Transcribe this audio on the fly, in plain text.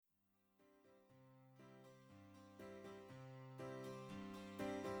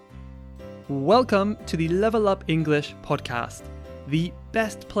Welcome to the Level Up English podcast, the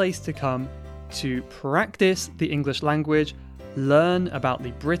best place to come to practice the English language, learn about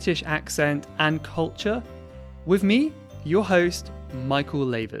the British accent and culture, with me, your host, Michael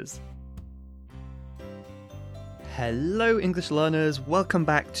Lavers. Hello, English learners. Welcome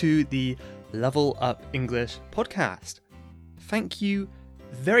back to the Level Up English podcast. Thank you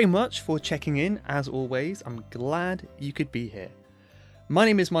very much for checking in, as always. I'm glad you could be here. My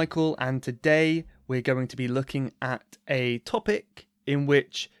name is Michael, and today we're going to be looking at a topic in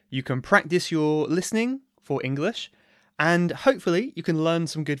which you can practice your listening for English, and hopefully you can learn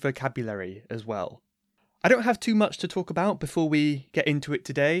some good vocabulary as well. I don't have too much to talk about before we get into it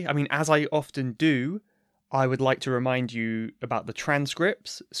today. I mean, as I often do, I would like to remind you about the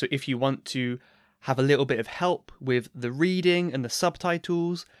transcripts. So if you want to have a little bit of help with the reading and the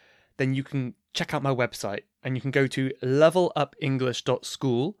subtitles, then you can check out my website and you can go to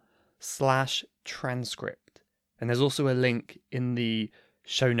levelupenglish.school/transcript. And there's also a link in the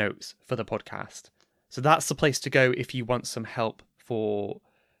show notes for the podcast. So that's the place to go if you want some help for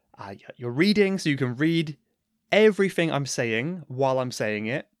your reading, so you can read everything I'm saying while I'm saying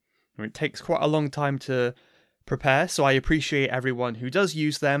it. And it takes quite a long time to prepare, so I appreciate everyone who does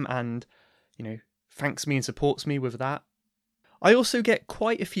use them and, thanks me and supports me with that. I also get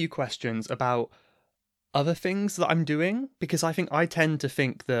quite a few questions about other things that I'm doing, because I tend to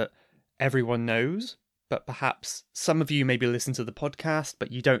think that everyone knows, but perhaps some of you maybe listen to the podcast,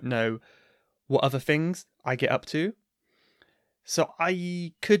 but you don't know what other things I get up to. So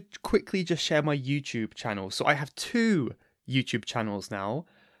I could quickly just share my YouTube channel. So I have 2 YouTube channels now.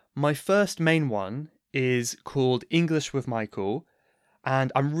 My first main one is called English with Michael,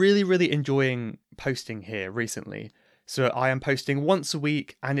 and I'm really enjoying posting here recently. So I am posting once a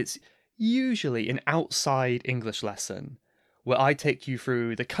week, and it's usually an outside English lesson where I take you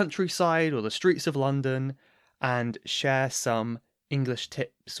through the countryside or the streets of London and share some English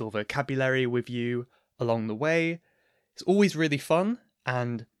tips or vocabulary with you along the way. It's always really fun,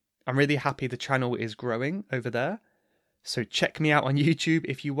 and I'm really happy the channel is growing over there. So check me out on YouTube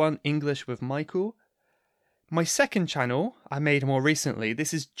if you want, English with Michael. My second channel I made more recently.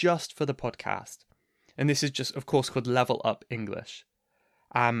 This is just for the podcast. And this is just, of course, called Level Up English.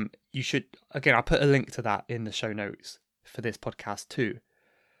 I'll put a link to that in the show notes for this podcast too.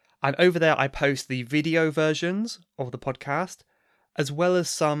 And over there, I post the video versions of the podcast, as well as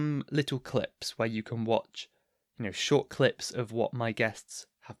some little clips where you can watch, short clips of what my guests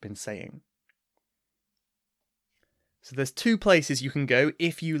have been saying. So there's 2 places you can go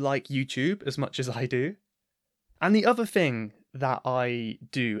if you like YouTube as much as I do. And the other thing that I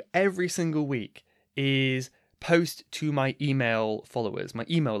do every single week is post to my email followers, my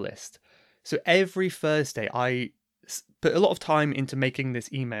email list. So every Thursday, I put a lot of time into making this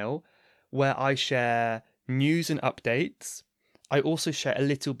email where I share news and updates. I also share a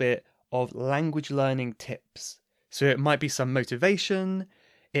little bit of language learning tips. So it might be some motivation,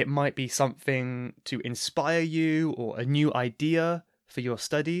 it might be something to inspire you or a new idea for your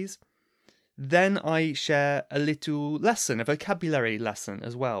studies. Then I share a little lesson, a vocabulary lesson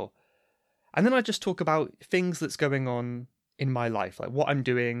as well. And then I just talk about things that's going on in my life, like what I'm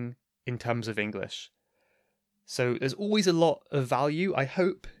doing in terms of English. So there's always a lot of value, I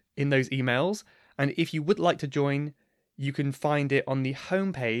hope, in those emails. And if you would like to join, you can find it on the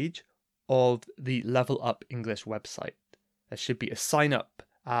homepage of the Level Up English website. There should be a sign up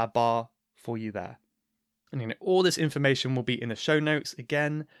bar for you there. And all this information will be in the show notes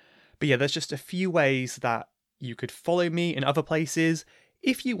again. But yeah, there's just a few ways that you could follow me in other places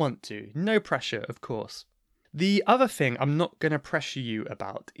if you want to. No pressure, of course. The other thing I'm not going to pressure you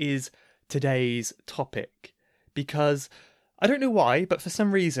about is today's topic, because I don't know why, but for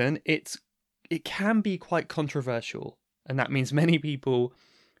some reason it can be quite controversial, and that means many people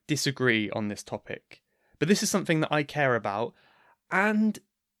disagree on this topic. But this is something that I care about, and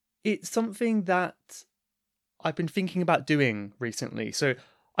it's something that I've been thinking about doing recently. So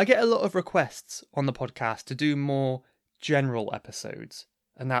I get a lot of requests on the podcast to do more general episodes,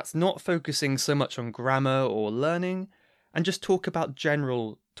 and that's not focusing so much on grammar or learning, and just talk about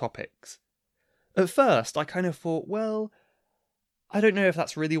general topics. At first, I kind of thought, well, I don't know if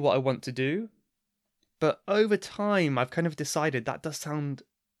that's really what I want to do, but over time, I've kind of decided that does sound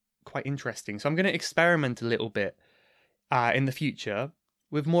quite interesting, so I'm going to experiment a little bit in the future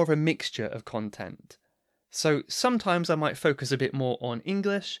with more of a mixture of content. So sometimes I might focus a bit more on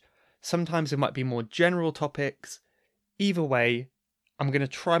English, sometimes it might be more general topics. Either way, I'm going to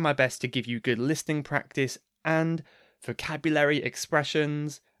try my best to give you good listening practice and vocabulary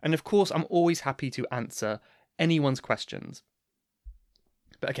expressions, and of course I'm always happy to answer anyone's questions.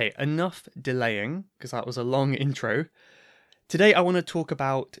 But okay, enough delaying, because that was a long intro. Today I want to talk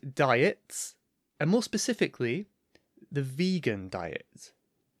about diets, and more specifically, the vegan diet.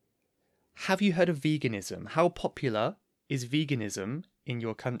 Have you heard of veganism? How popular is veganism in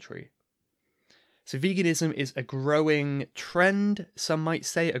your country? So veganism is a growing trend, some might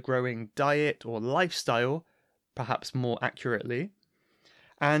say a growing diet or lifestyle, perhaps more accurately.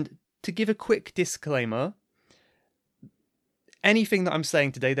 And to give a quick disclaimer, anything that I'm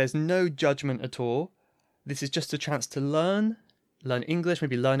saying today, there's no judgment at all. This is just a chance to learn English,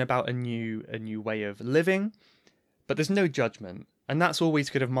 maybe learn about a new way of living, but there's no judgment. And that's always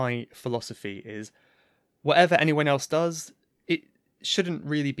kind of my philosophy is whatever anyone else does, it shouldn't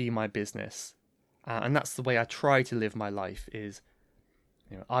really be my business. And that's the way I try to live my life is,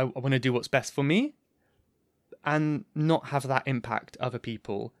 I want to do what's best for me and not have that impact other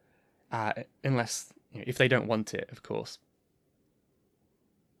people unless, if they don't want it, of course.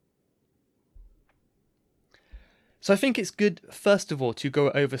 So I think it's good, first of all, to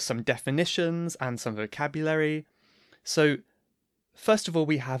go over some definitions and some vocabulary. So first of all,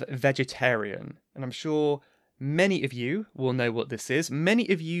 we have vegetarian, and I'm sure many of you will know what this is. Many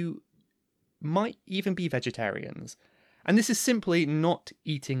of you might even be vegetarians. And this is simply not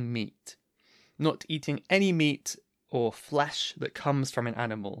eating meat. Not eating any meat or flesh that comes from an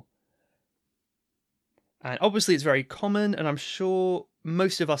animal. And obviously it's very common, and I'm sure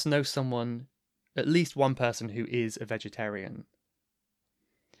most of us know someone, at least one person who is a vegetarian.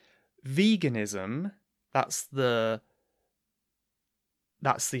 Veganism, that's the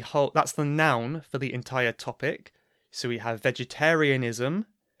noun for the entire topic. So we have vegetarianism,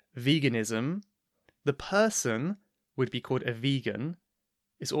 veganism. The person would be called a vegan.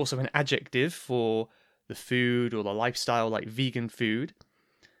 It's also an adjective for the food or the lifestyle, like vegan food.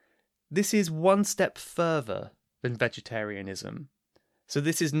 This is one step further than vegetarianism. So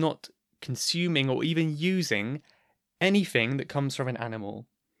this is not consuming or even using anything that comes from an animal.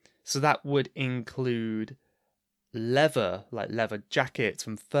 So that would include leather, like leather jackets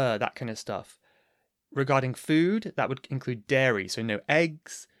and fur, that kind of stuff. Regarding food, that would include dairy, so no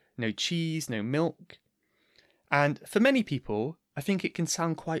eggs, no cheese, no milk. And for many people, I think it can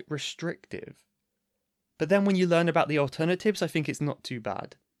sound quite restrictive. But then when you learn about the alternatives, I think it's not too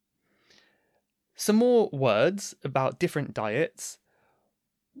bad. Some more words about different diets.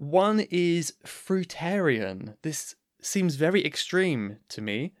 One is fruitarian. This seems very extreme to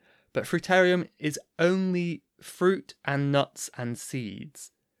me, but fruitarian is only fruit and nuts and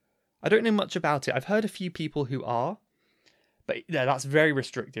seeds. I don't know much about it. I've heard a few people who are, but yeah, that's very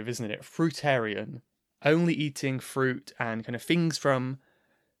restrictive, isn't it? Fruitarian, only eating fruit and kind of things from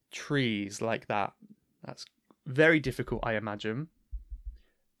trees like that. That's very difficult, I imagine.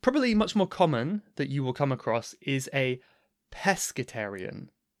 Probably much more common that you will come across is a pescatarian.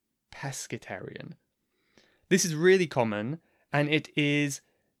 Pescatarian. This is really common, and it is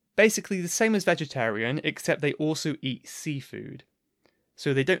basically the same as vegetarian, except they also eat seafood.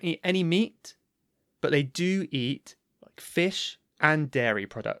 So they don't eat any meat, but they do eat like fish and dairy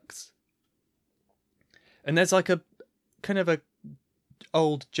products. And there's like a kind of a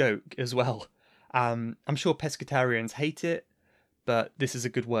old joke as well. I'm sure pescatarians hate it, but this is a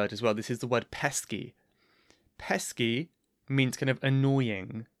good word as well. This is the word pesky. Pesky means kind of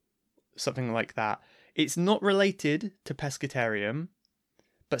annoying, something like that. It's not related to pescatarian,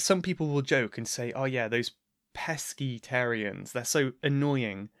 but some people will joke and say, oh yeah, those pescatarians, they're so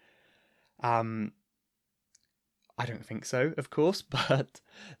annoying. I don't think so, of course, but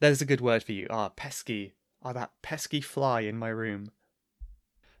there's a good word for you. Pesky. That pesky fly in my room.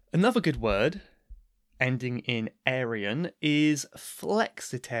 Another good word, ending in arian, is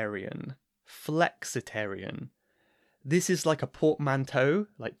flexitarian. Flexitarian. This is like a portmanteau,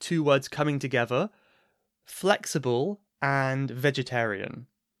 like two words coming together. Flexible and vegetarian.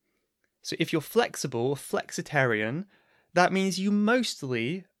 So if you're flexible, flexitarian, that means you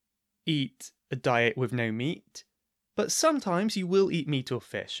mostly eat a diet with no meat, but sometimes you will eat meat or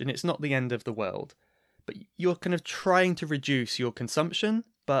fish, and it's not the end of the world. But you're kind of trying to reduce your consumption,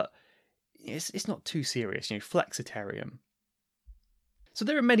 but it's not too serious, flexitarian. So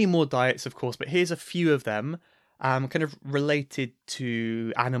there are many more diets, of course, but here's a few of them, kind of related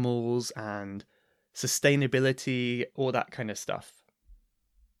to animals and sustainability, all that kind of stuff.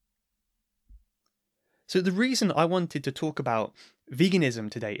 So the reason I wanted to talk about veganism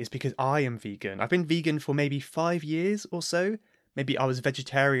today is because I am vegan. I've been vegan for maybe 5 years or so. Maybe I was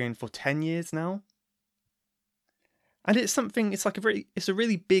vegetarian for 10 years now. And it's a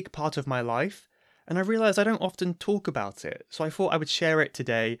really big part of my life. And I realise I don't often talk about it. So I thought I would share it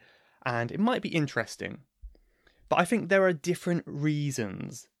today, and it might be interesting. But I think there are different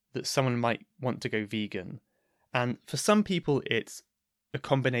reasons that someone might want to go vegan. And for some people, it's a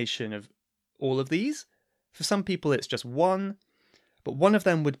combination of all of these. For some people, it's just one. But one of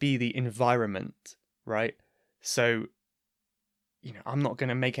them would be the environment, right? So, I'm not going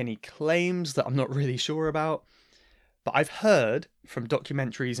to make any claims that I'm not really sure about. But I've heard from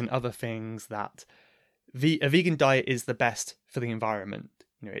documentaries and other things that a vegan diet is the best for the environment.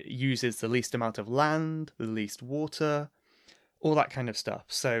 It uses the least amount of land, the least water, all that kind of stuff.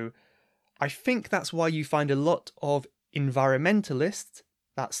 So I think that's why you find a lot of environmentalists,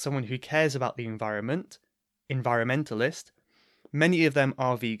 that's someone who cares about the environment, environmentalist, many of them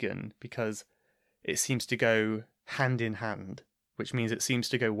are vegan because it seems to go hand in hand, which means it seems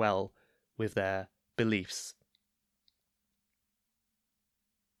to go well with their beliefs.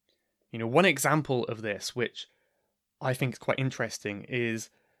 One example of this, which I think is quite interesting, is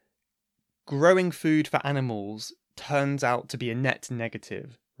growing food for animals turns out to be a net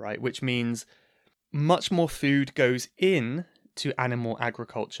negative, right? Which means much more food goes in to animal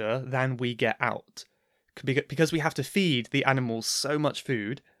agriculture than we get out. Because we have to feed the animals so much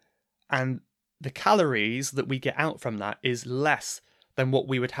food, and the calories that we get out from that is less than what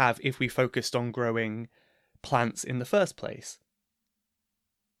we would have if we focused on growing plants in the first place.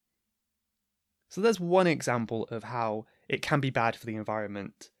 So there's one example of how it can be bad for the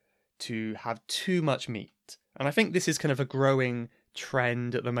environment to have too much meat. And I think this is kind of a growing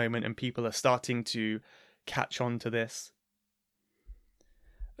trend at the moment, and people are starting to catch on to this.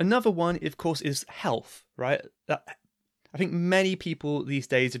 Another one, of course, is health, right? I think many people these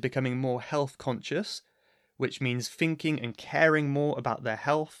days are becoming more health conscious, which means thinking and caring more about their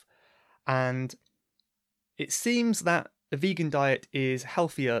health. And it seems that a vegan diet is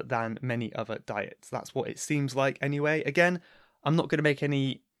healthier than many other diets. That's what it seems like anyway. Again, I'm not going to make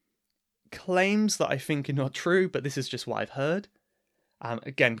any claims that I think are not true, but this is just what I've heard.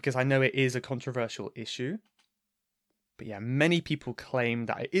 Again, because I know it is a controversial issue. But yeah, many people claim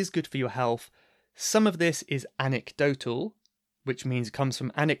that it is good for your health. Some of this is anecdotal, which means it comes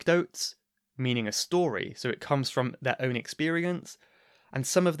from anecdotes, meaning a story. So it comes from their own experience. And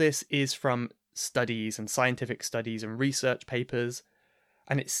some of this is from studies and scientific studies and research papers.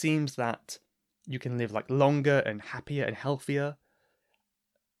 And it seems that you can live longer and happier and healthier.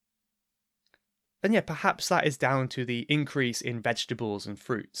 And yeah, perhaps that is down to the increase in vegetables and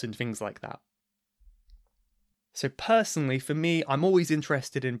fruits and things like that. So personally, for me, I'm always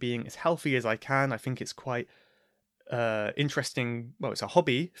interested in being as healthy as I can. I think it's quite interesting. Well, it's a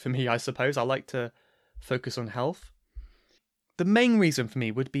hobby for me, I suppose. I like to focus on health. The main reason for me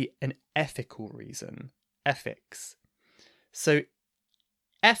would be an ethical reason, ethics. So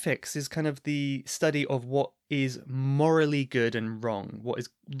ethics is kind of the study of what is morally good and wrong, what is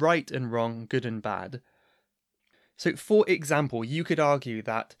right and wrong, good and bad. So for example, you could argue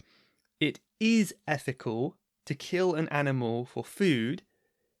that it is ethical to kill an animal for food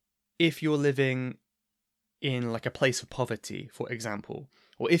if you're living in a place of poverty, for example,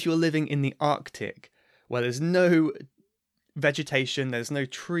 or if you're living in the Arctic where there's no vegetation, there's no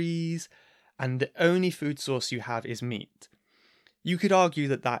trees, and the only food source you have is meat. You could argue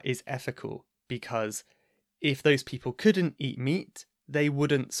that that is ethical because if those people couldn't eat meat, they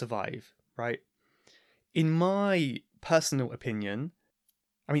wouldn't survive, right? In my personal opinion,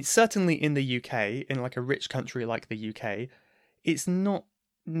 certainly in the UK, in a rich country like the UK, it's not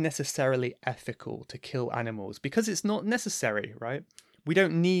necessarily ethical to kill animals because it's not necessary, right? We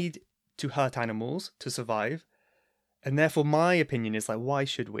don't need to hurt animals to survive. And therefore, my opinion is why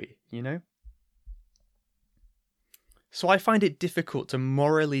should we, So I find it difficult to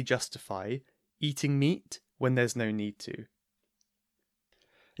morally justify eating meat when there's no need to.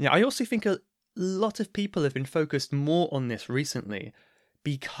 Yeah, I also think a lot of people have been focused more on this recently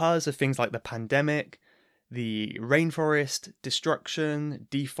because of things like the pandemic, the rainforest destruction,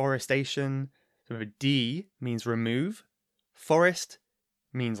 deforestation. So D means remove. Forest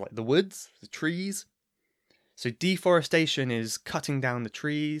means the woods, the trees. So deforestation is cutting down the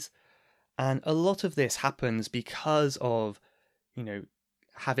trees. And a lot of this happens because of,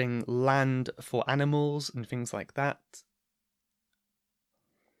 having land for animals and things like that.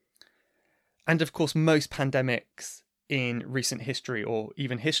 And of course, most pandemics in recent history or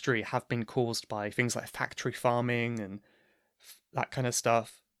even history have been caused by things like factory farming and that kind of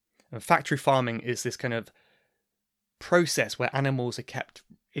stuff. And factory farming is this kind of process where animals are kept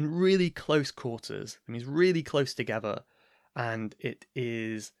in really close quarters. It means really close together, and it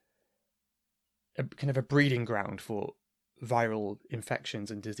is a kind of a breeding ground for viral infections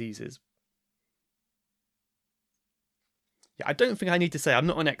and diseases. Yeah, I don't think I need to say I'm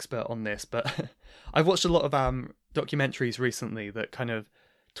not an expert on this, but I've watched a lot of documentaries recently that kind of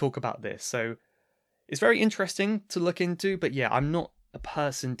talk about this. So it's very interesting to look into, but yeah, I'm not a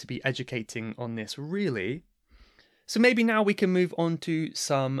person to be educating on this really. So maybe now we can move on to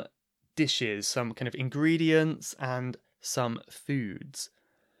some dishes, some kind of ingredients and some foods.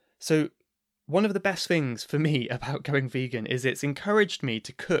 So one of the best things for me about going vegan is it's encouraged me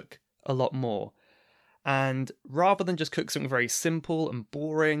to cook a lot more. And rather than just cook something very simple and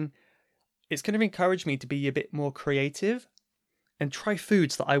boring, it's kind of encouraged me to be a bit more creative and try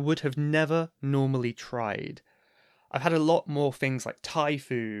foods that I would have never normally tried. I've had a lot more things like Thai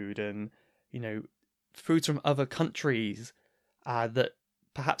food and, foods from other countries that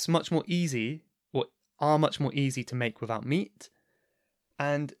perhaps much more easy or are much more easy to make without meat.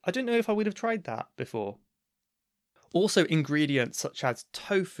 And I don't know if I would have tried that before. Also ingredients such as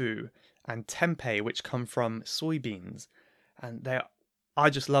tofu and tempeh, which come from soybeans. And I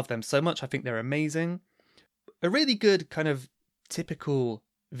just love them so much. I think they're amazing. A really good kind of typical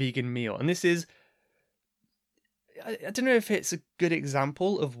vegan meal. And this is, I don't know if it's a good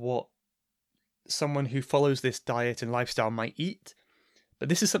example of what someone who follows this diet and lifestyle might eat, but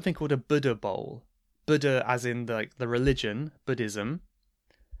this is something called a Buddha bowl. Buddha as in the religion, Buddhism.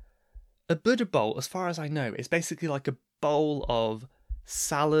 A Buddha bowl, as far as I know, is basically like a bowl of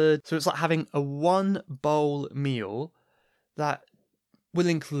salad. So it's like having a one bowl meal that will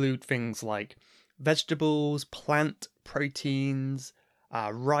include things like vegetables, plant proteins,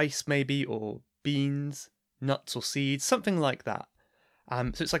 rice maybe, or beans, nuts or seeds, something like that.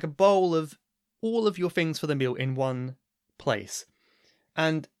 So it's like a bowl of all of your things for the meal in one place.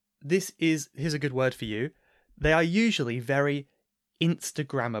 And here's a good word for you, they are usually very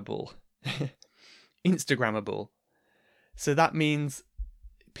Instagrammable. Instagrammable. So that means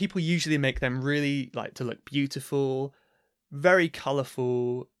people usually make them really like to look beautiful, very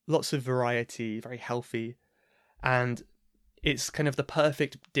colourful, lots of variety, very healthy, and it's kind of the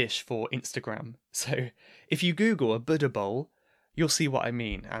perfect dish for Instagram. So if you Google a Buddha bowl, you'll see what I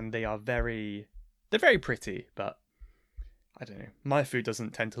mean, and they're very pretty, but I don't know, my food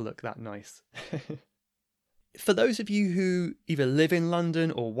doesn't tend to look that nice. For those of you who either live in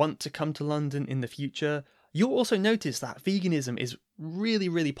London or want to come to London in the future, you'll also notice that veganism is really,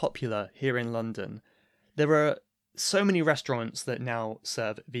 really popular here in London. There are so many restaurants that now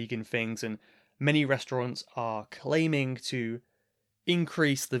serve vegan things, and many restaurants are claiming to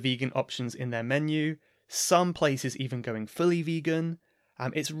increase the vegan options in their menu. Some places even going fully vegan.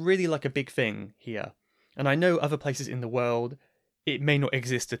 It's really like a big thing here. And I know other places in the world, it may not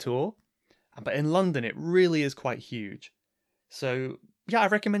exist at all. But in London, it really is quite huge. So yeah, I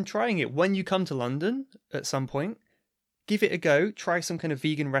recommend trying it when you come to London at some point. Give it a go, try some kind of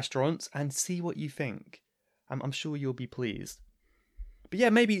vegan restaurants and see what you think. I'm sure you'll be pleased. But yeah,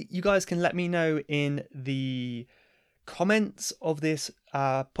 maybe you guys can let me know in the comments of this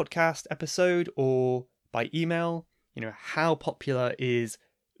podcast episode or by email, how popular is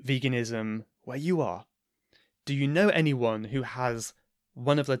veganism where you are? Do you know anyone who has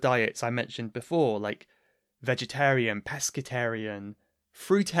one of the diets I mentioned before, like vegetarian, pescatarian,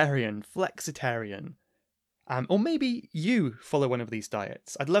 fruitarian, flexitarian? Or maybe you follow one of these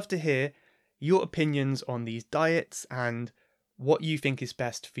diets. I'd love to hear your opinions on these diets and what you think is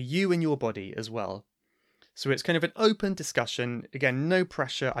best for you and your body as well. So it's kind of an open discussion. Again, no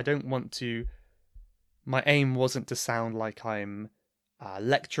pressure. My aim wasn't to sound like I'm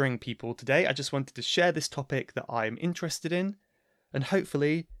lecturing people today. I just wanted to share this topic that I'm interested in. And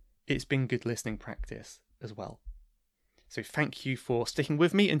hopefully it's been good listening practice as well. So thank you for sticking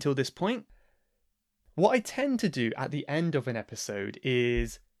with me until this point. What I tend to do at the end of an episode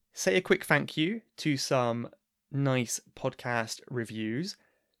is say a quick thank you to some nice podcast reviews,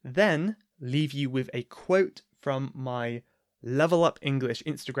 then leave you with a quote from my Level Up English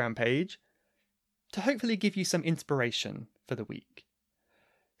Instagram page to hopefully give you some inspiration for the week.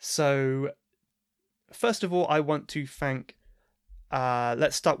 So first of all, I want to thank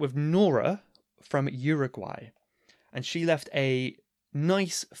let's start with Nora from Uruguay. And she left a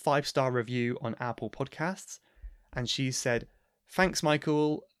nice 5-star review on Apple Podcasts. And she said, "Thanks,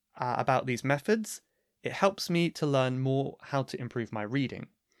 Michael, about these methods. It helps me to learn more how to improve my reading.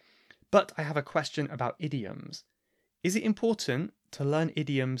 But I have a question about idioms. Is it important to learn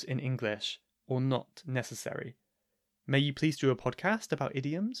idioms in English or not necessary? May you please do a podcast about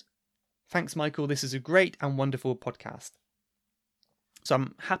idioms? Thanks, Michael. This is a great and wonderful podcast." So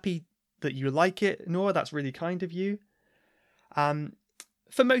I'm happy that you like it, Nora. That's really kind of you. For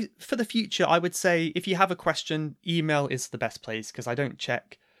the future, I would say if you have a question, email is the best place because I don't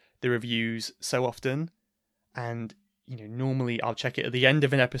check the reviews so often. And, normally I'll check it at the end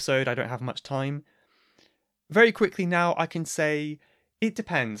of an episode. I don't have much time. very quickly now, I can say it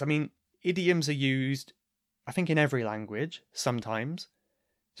depends. I mean, idioms are used, I think, in every language sometimes.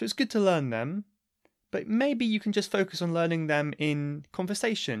 So it's good to learn them. But maybe you can just focus on learning them in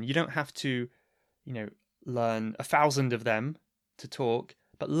conversation. You don't have to, learn 1,000 of them to talk,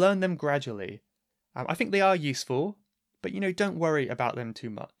 but learn them gradually. I think they are useful, but, don't worry about them too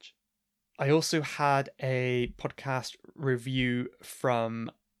much. I also had a podcast review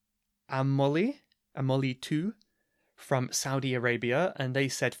from Amoli2 from Saudi Arabia, and they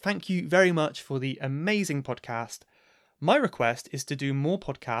said, "Thank you very much for the amazing podcast. My request is to do more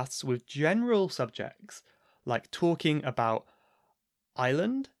podcasts with general subjects, like talking about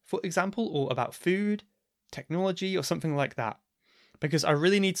Ireland, for example, or about food, technology, or something like that. Because I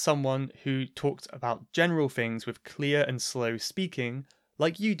really need someone who talks about general things with clear and slow speaking,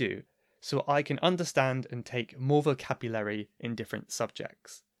 like you do, so I can understand and take more vocabulary in different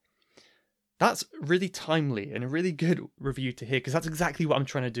subjects." That's really timely and a really good review to hear, because that's exactly what I'm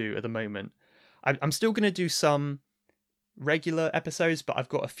trying to do at the moment. I'm still going to do some regular episodes, but I've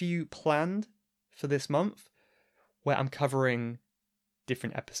got a few planned for this month where I'm covering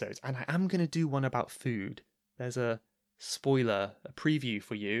different episodes, and I am going to do one about food. There's a spoiler, a preview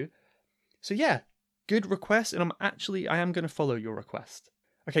for you. So yeah, good request, and I am going to follow your request.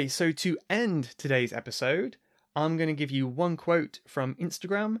 Okay, so to end today's episode, I'm going to give you one quote from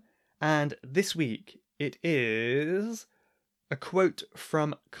Instagram, and this week it is a quote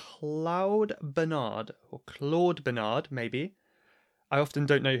from Claude Bernard, or Claude Bernard, maybe. I often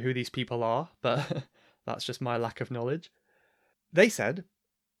don't know who these people are, but that's just my lack of knowledge. They said,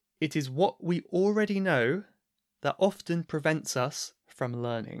 "It is what we already know that often prevents us from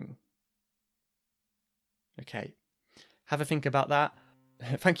learning." Okay, have a think about that.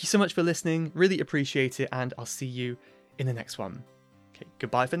 Thank you so much for listening. Really appreciate it, and I'll see you in the next one. Okay,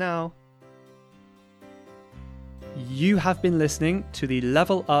 goodbye for now. You have been listening to the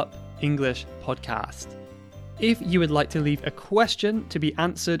Level Up English podcast. If you would like to leave a question to be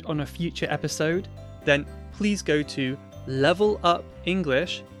answered on a future episode, then please go to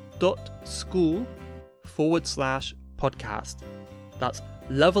levelupenglish.school/podcast. That's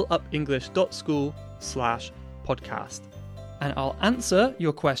levelupenglish.school/podcast. And I'll answer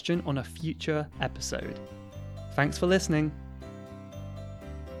your question on a future episode. Thanks for listening.